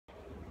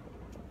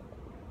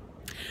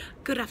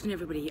Good afternoon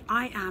everybody.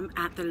 I am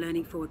at the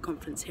Learning Forward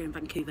conference here in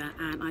Vancouver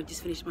and I've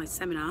just finished my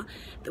seminar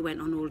that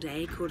went on all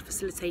day called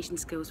Facilitation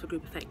Skills for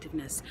Group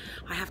Effectiveness.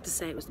 I have to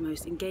say it was the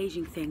most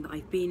engaging thing that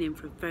I've been in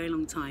for a very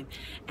long time.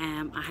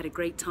 I had a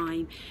great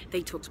time.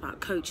 They talked about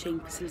coaching,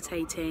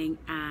 facilitating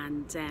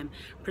and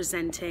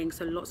presenting,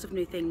 so lots of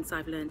new things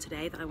I've learned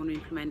today that I want to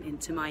implement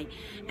into my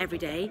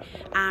everyday,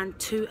 and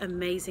two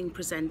amazing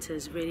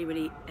presenters,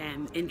 really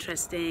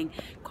interesting,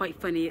 quite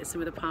funny at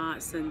some of the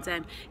parts, and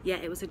yeah,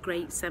 it was a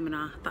great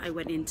seminar that I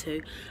went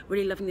into.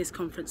 Really loving this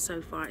conference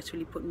so far. It's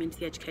really put me into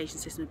the education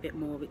system a bit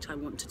more, which I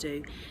want to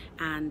do,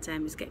 and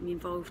it's getting me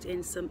involved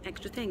in some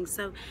extra things.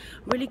 So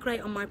really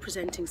great on my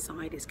presenting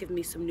side. It's given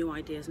me some new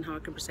ideas on how I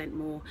can present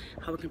more,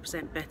 how I can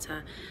present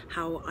better,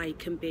 how I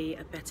can be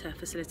a better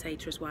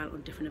facilitator as well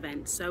on different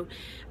events. So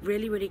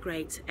really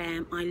great.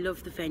 I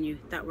love the venue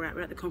that we're at.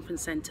 We're at the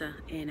conference centre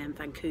in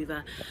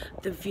Vancouver.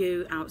 The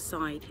view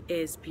outside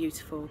is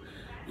beautiful.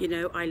 You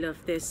know, I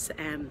love this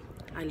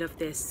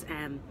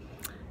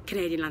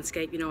Canadian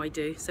landscape, you know I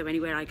do, so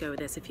anywhere I go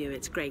there's a view,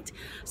 it's great.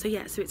 So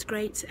yeah, so it's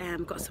great.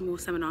 Got some more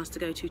seminars to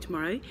go to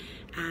tomorrow,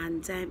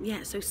 and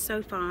yeah,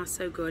 so far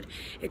so good.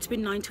 It's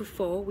been 9 till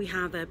 4. We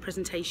have a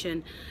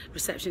presentation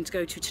reception to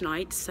go to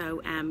tonight,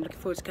 so looking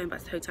forward to going back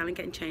to the hotel and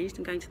getting changed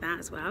and going to that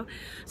as well.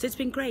 So it's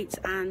been great,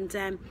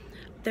 and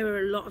there are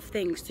a lot of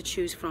things to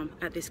choose from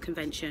at this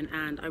convention,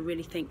 and I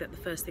really think that the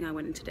first thing I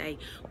went in today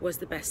was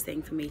the best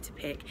thing for me to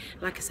pick.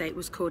 Like I say, it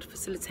was called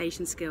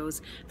Facilitation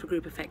Skills for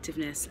Group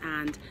Effectiveness,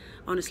 and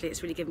honestly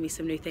it's really given me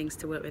some new things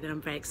to work with and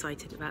I'm very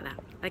excited about that.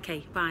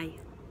 Okay, bye.